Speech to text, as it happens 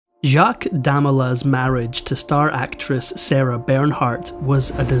Jacques Damala's marriage to star actress Sarah Bernhardt was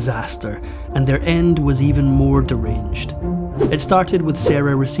a disaster, and their end was even more deranged. It started with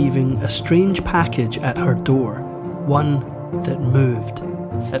Sarah receiving a strange package at her door, one that moved.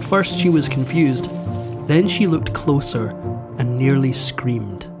 At first she was confused, then she looked closer and nearly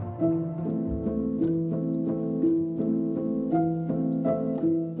screamed.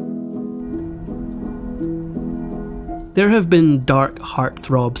 There have been dark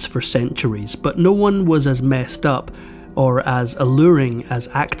heartthrobs for centuries, but no one was as messed up or as alluring as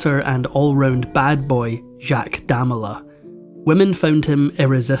actor and all-round bad boy Jacques Damala. Women found him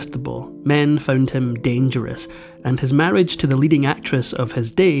irresistible, men found him dangerous, and his marriage to the leading actress of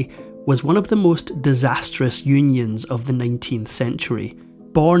his day was one of the most disastrous unions of the 19th century.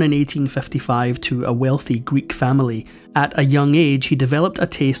 Born in 1855 to a wealthy Greek family, at a young age he developed a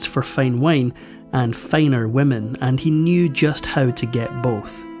taste for fine wine and finer women, and he knew just how to get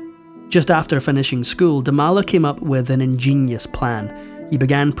both. Just after finishing school, Damala came up with an ingenious plan. He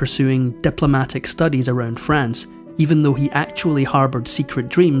began pursuing diplomatic studies around France, even though he actually harboured secret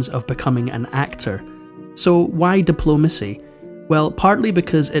dreams of becoming an actor. So why diplomacy? Well, partly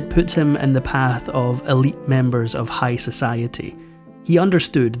because it put him in the path of elite members of high society. He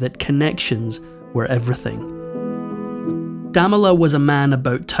understood that connections were everything. Damala was a man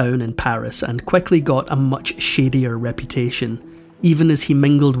about town in Paris and quickly got a much shadier reputation. Even as he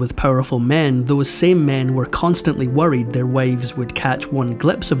mingled with powerful men, those same men were constantly worried their wives would catch one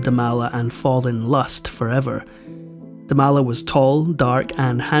glimpse of Damala and fall in lust forever. Damala was tall, dark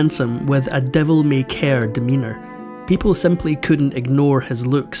and handsome, with a devil-may-care demeanour. People simply couldn't ignore his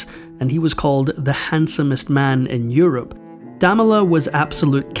looks, and he was called the handsomest man in Europe. Damala was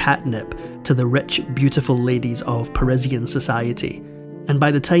absolute catnip to the rich, beautiful ladies of Parisian society, and by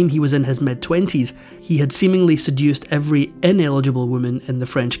the time he was in his mid-20s, he had seemingly seduced every ineligible woman in the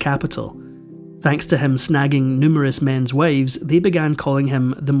French capital. Thanks to him snagging numerous men's wives, they began calling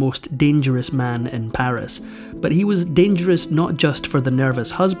him the most dangerous man in Paris. But he was dangerous not just for the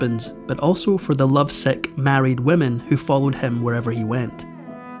nervous husbands, but also for the lovesick married women who followed him wherever he went.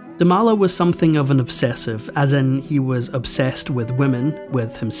 Damala was something of an obsessive, as in he was obsessed with women,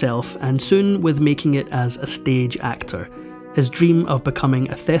 with himself, and soon with making it as a stage actor. His dream of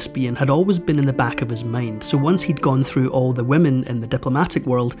becoming a thespian had always been in the back of his mind, so once he'd gone through all the women in the diplomatic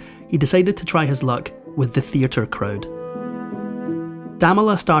world, he decided to try his luck with the theatre crowd.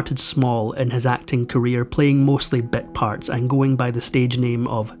 Damala started small in his acting career, playing mostly bit parts and going by the stage name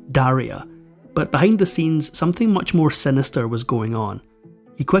of Daria. But behind the scenes, something much more sinister was going on.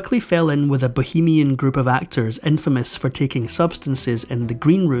 He quickly fell in with a bohemian group of actors infamous for taking substances in the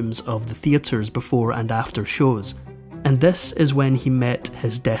green rooms of the theatres before and after shows. And this is when he met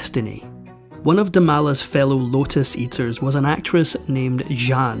his destiny. One of Damala's fellow lotus eaters was an actress named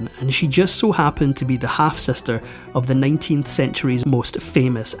Jeanne, and she just so happened to be the half-sister of the 19th century's most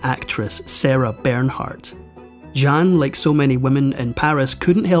famous actress, Sarah Bernhardt. Jeanne, like so many women in Paris,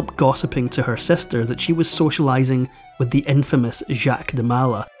 couldn't help gossiping to her sister that she was socialising with the infamous Jacques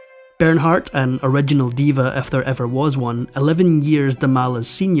Damala. Bernhardt, an original diva if there ever was one, 11 years Damala's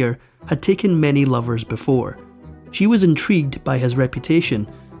senior, had taken many lovers before. She was intrigued by his reputation,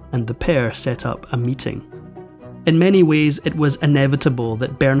 and the pair set up a meeting. In many ways, it was inevitable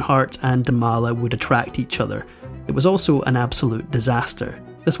that Bernhardt and Damala would attract each other. It was also an absolute disaster.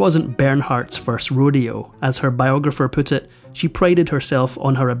 This wasn't Bernhardt's first rodeo. As her biographer put it, she prided herself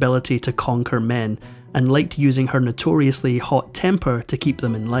on her ability to conquer men, and liked using her notoriously hot temper to keep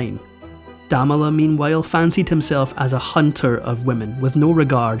them in line. Damala, meanwhile, fancied himself as a hunter of women, with no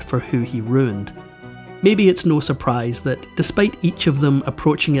regard for who he ruined. Maybe it's no surprise that, despite each of them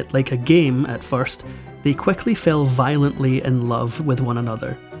approaching it like a game at first, they quickly fell violently in love with one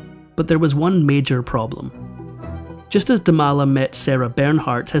another. But there was one major problem. Just as Damala met Sarah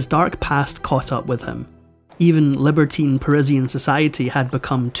Bernhardt, his dark past caught up with him. Even libertine Parisian society had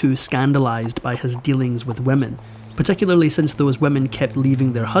become too scandalised by his dealings with women, particularly since those women kept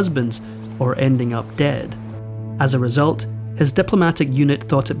leaving their husbands or ending up dead. As a result, his diplomatic unit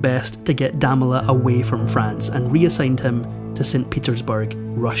thought it best to get Damala away from France and reassigned him to St. Petersburg,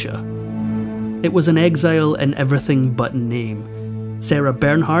 Russia. It was an exile in everything but name. Sarah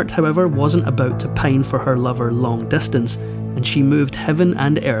Bernhardt, however, wasn't about to pine for her lover long distance, and she moved heaven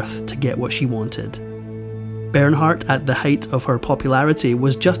and earth to get what she wanted. Bernhardt, at the height of her popularity,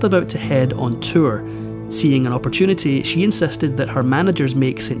 was just about to head on tour. Seeing an opportunity, she insisted that her managers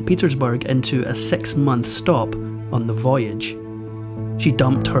make St. Petersburg into a 6-month stop on the voyage. She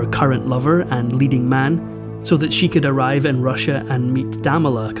dumped her current lover and leading man so that she could arrive in Russia and meet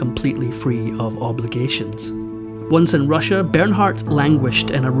Damala completely free of obligations. Once in Russia, Bernhardt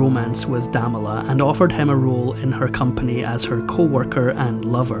languished in a romance with Damala and offered him a role in her company as her co-worker and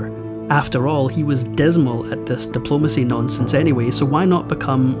lover. After all, he was dismal at this diplomacy nonsense anyway, so why not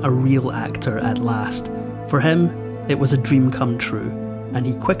become a real actor at last? For him, it was a dream come true, and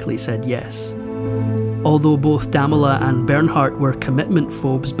he quickly said yes. Although both Damala and Bernhardt were commitment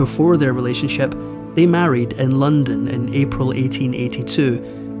phobes before their relationship, they married in London in April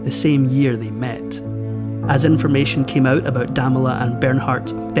 1882, the same year they met. As information came out about Damala and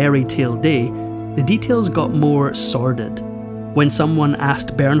Bernhardt's fairy tale day, the details got more sordid. When someone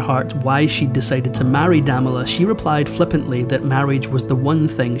asked Bernhardt why she'd decided to marry Damala, she replied flippantly that marriage was the one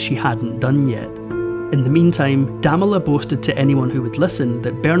thing she hadn't done yet. In the meantime, Damala boasted to anyone who would listen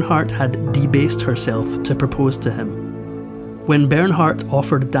that Bernhardt had debased herself to propose to him. When Bernhardt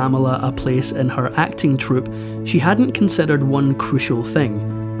offered Damala a place in her acting troupe, she hadn't considered one crucial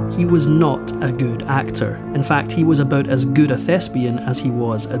thing. He was not a good actor. In fact, he was about as good a thespian as he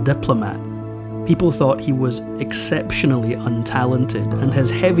was a diplomat. People thought he was exceptionally untalented, and his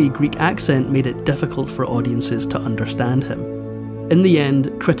heavy Greek accent made it difficult for audiences to understand him. In the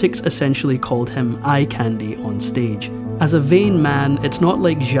end, critics essentially called him eye candy on stage. As a vain man, it's not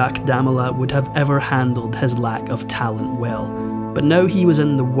like Jacques Damala would have ever handled his lack of talent well, but now he was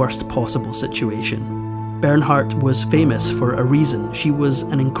in the worst possible situation. Bernhardt was famous for a reason. She was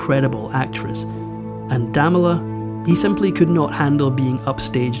an incredible actress. And Damala, he simply could not handle being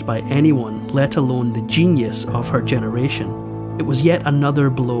upstaged by anyone, let alone the genius of her generation. It was yet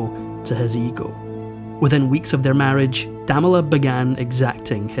another blow to his ego. Within weeks of their marriage, Damala began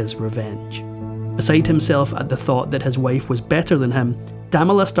exacting his revenge. Beside himself at the thought that his wife was better than him,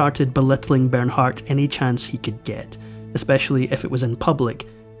 Damala started belittling Bernhardt any chance he could get, especially if it was in public,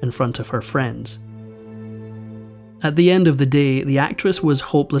 in front of her friends. At the end of the day, the actress was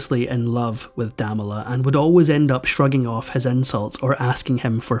hopelessly in love with Damala and would always end up shrugging off his insults or asking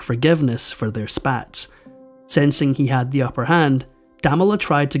him for forgiveness for their spats. Sensing he had the upper hand, Damala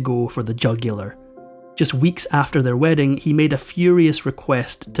tried to go for the jugular. Just weeks after their wedding, he made a furious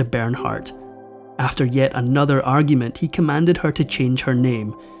request to Bernhardt. After yet another argument, he commanded her to change her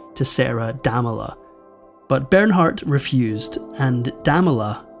name to Sarah Damala. But Bernhardt refused, and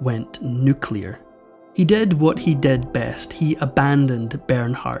Damala went nuclear. He did what he did best. He abandoned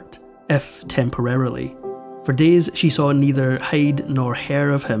Bernhardt, if temporarily. For days, she saw neither hide nor hair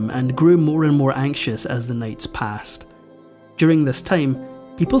of him and grew more and more anxious as the nights passed. During this time,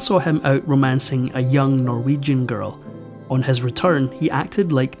 people saw him out romancing a young Norwegian girl. On his return, he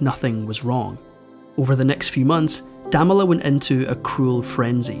acted like nothing was wrong. Over the next few months, Damala went into a cruel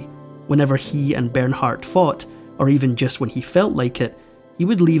frenzy. Whenever he and Bernhardt fought, or even just when he felt like it, he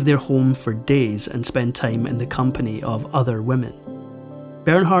would leave their home for days and spend time in the company of other women.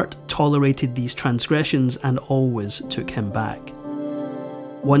 Bernhardt tolerated these transgressions and always took him back.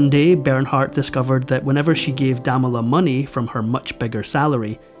 One day, Bernhardt discovered that whenever she gave Damala money from her much bigger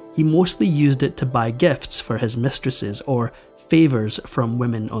salary, he mostly used it to buy gifts for his mistresses or favours from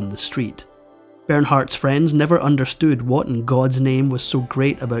women on the street. Bernhardt's friends never understood what in God's name was so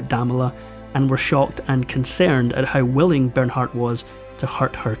great about Damala and were shocked and concerned at how willing Bernhardt was to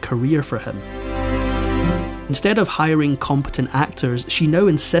hurt her career for him. Instead of hiring competent actors, she now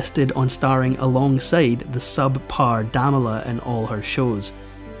insisted on starring alongside the subpar Damala in all her shows.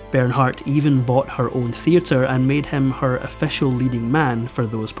 Bernhardt even bought her own theatre and made him her official leading man for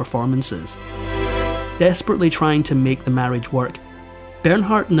those performances. Desperately trying to make the marriage work,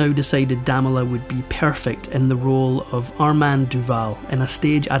 Bernhardt now decided Damala would be perfect in the role of Armand Duval in a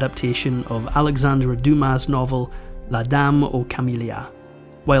stage adaptation of Alexandre Dumas' novel La Dame aux Camélias.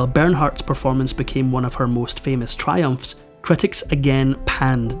 While Bernhardt's performance became one of her most famous triumphs, critics again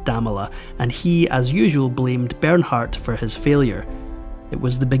panned Damala, and he, as usual, blamed Bernhardt for his failure. It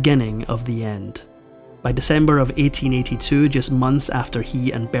was the beginning of the end. By December of 1882, just months after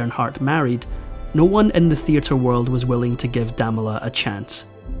he and Bernhardt married, no one in the theatre world was willing to give Damala a chance.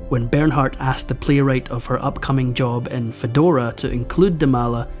 When Bernhardt asked the playwright of her upcoming job in Fedora to include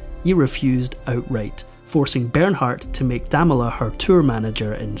Damala, he refused outright, forcing Bernhardt to make Damala her tour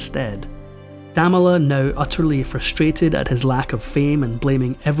manager instead. Damala, now utterly frustrated at his lack of fame and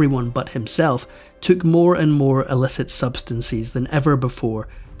blaming everyone but himself, took more and more illicit substances than ever before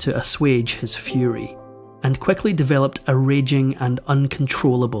to assuage his fury, and quickly developed a raging and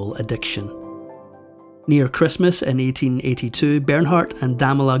uncontrollable addiction. Near Christmas in 1882, Bernhardt and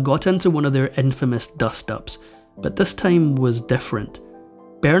Damala got into one of their infamous dust-ups, but this time was different.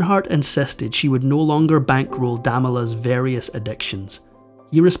 Bernhardt insisted she would no longer bankroll Damala's various addictions.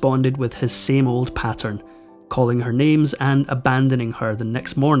 He responded with his same old pattern, calling her names and abandoning her the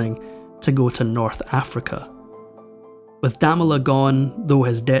next morning to go to North Africa. With Damala gone, though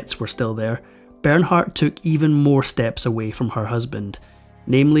his debts were still there, Bernhardt took even more steps away from her husband.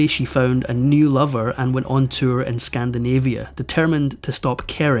 Namely, she found a new lover and went on tour in Scandinavia, determined to stop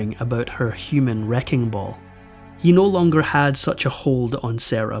caring about her human wrecking ball. He no longer had such a hold on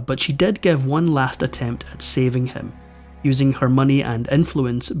Sarah, but she did give one last attempt at saving him. Using her money and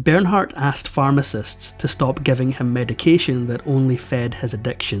influence, Bernhardt asked pharmacists to stop giving him medication that only fed his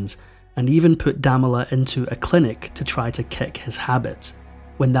addictions, and even put Damala into a clinic to try to kick his habits.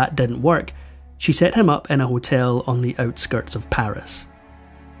 When that didn't work, she set him up in a hotel on the outskirts of Paris.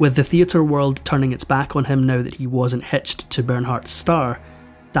 With the theatre world turning its back on him now that he wasn't hitched to Bernhardt's star,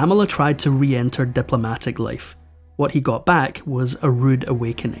 Damala tried to re-enter diplomatic life. What he got back was a rude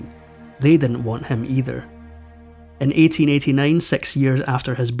awakening. They didn't want him either. In 1889, 6 years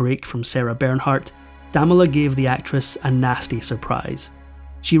after his break from Sarah Bernhardt, Damala gave the actress a nasty surprise.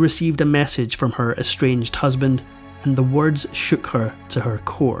 She received a message from her estranged husband, and the words shook her to her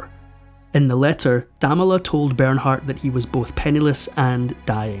core. In the letter, Damala told Bernhardt that he was both penniless and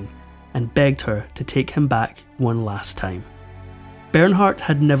dying, and begged her to take him back one last time. Bernhardt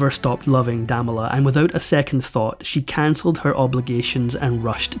had never stopped loving Damala, and without a second thought, she cancelled her obligations and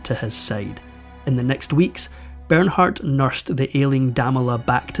rushed to his side. In the next weeks, Bernhardt nursed the ailing Damala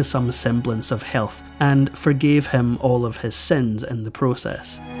back to some semblance of health, and forgave him all of his sins in the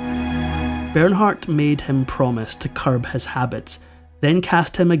process. Bernhardt made him promise to curb his habits, then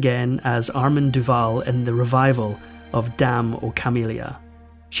cast him again as Armand Duval in the revival of Dame aux Camélias.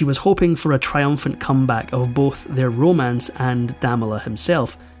 She was hoping for a triumphant comeback of both their romance and Damala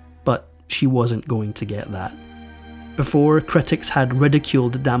himself, but she wasn't going to get that. Before, critics had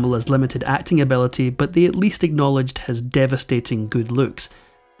ridiculed Damala's limited acting ability, but they at least acknowledged his devastating good looks.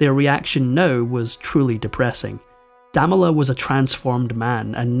 Their reaction now was truly depressing. Damala was a transformed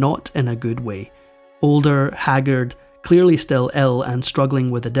man, and not in a good way. Older, haggard, clearly still ill and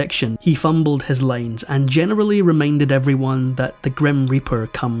struggling with addiction, he fumbled his lines and generally reminded everyone that the Grim Reaper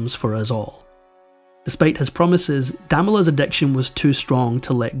comes for us all. Despite his promises, Damala's addiction was too strong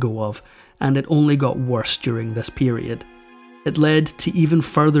to let go of, and it only got worse during this period. It led to even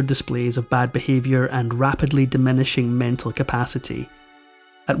further displays of bad behaviour and rapidly diminishing mental capacity.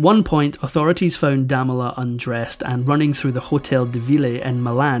 At one point, authorities found Damala undressed and running through the Hotel de Ville in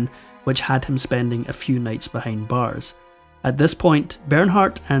Milan, which had him spending a few nights behind bars. At this point,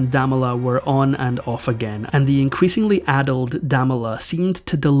 Bernhardt and Damala were on and off again, and the increasingly addled Damala seemed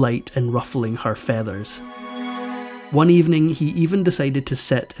to delight in ruffling her feathers. One evening, he even decided to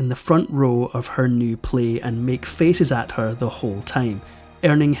sit in the front row of her new play and make faces at her the whole time,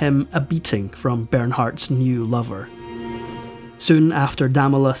 earning him a beating from Bernhardt's new lover. Soon after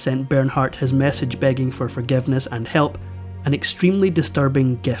Damala sent Bernhardt his message begging for forgiveness and help, an extremely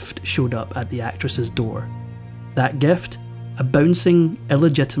disturbing gift showed up at the actress's door. That gift? A bouncing,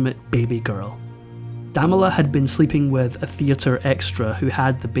 illegitimate baby girl. Damala had been sleeping with a theatre extra who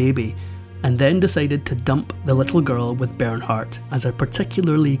had the baby, and then decided to dump the little girl with Bernhardt as a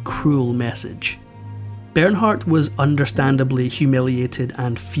particularly cruel message. Bernhardt was understandably humiliated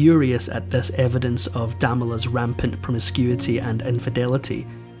and furious at this evidence of Damala's rampant promiscuity and infidelity,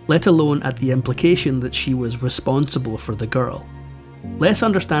 let alone at the implication that she was responsible for the girl. Less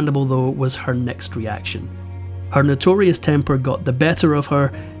understandable though was her next reaction. Her notorious temper got the better of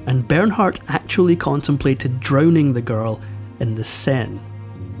her, and Bernhardt actually contemplated drowning the girl in the Seine.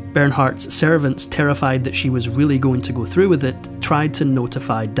 Bernhardt's servants, terrified that she was really going to go through with it, tried to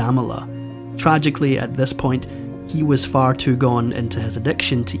notify Damala. Tragically, at this point, he was far too gone into his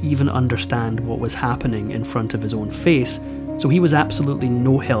addiction to even understand what was happening in front of his own face, so he was absolutely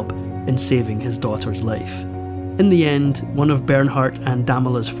no help in saving his daughter's life. In the end, one of Bernhardt and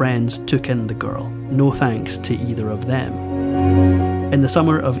Damala's friends took in the girl, no thanks to either of them. In the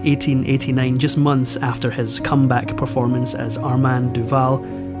summer of 1889, just months after his comeback performance as Armand Duval,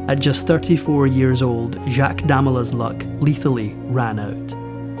 at just 34 years old, Jacques Damala's luck lethally ran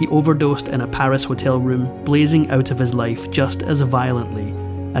out. He overdosed in a Paris hotel room, blazing out of his life just as violently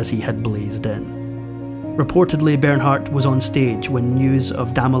as he had blazed in. Reportedly, Bernhardt was on stage when news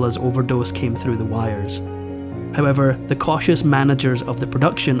of Damala's overdose came through the wires. However, the cautious managers of the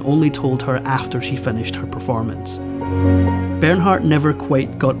production only told her after she finished her performance. Bernhardt never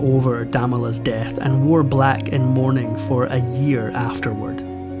quite got over Damala's death and wore black in mourning for a year afterward.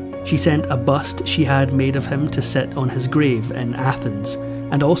 She sent a bust she had made of him to sit on his grave in Athens,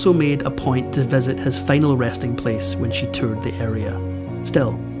 and also made a point to visit his final resting place when she toured the area.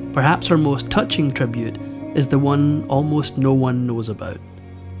 Still, perhaps her most touching tribute is the one almost no one knows about.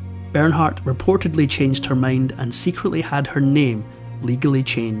 Bernhardt reportedly changed her mind and secretly had her name legally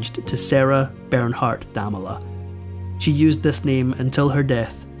changed to Sarah Bernhardt Damala. She used this name until her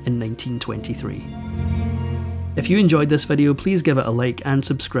death in 1923. If you enjoyed this video, please give it a like and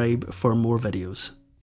subscribe for more videos.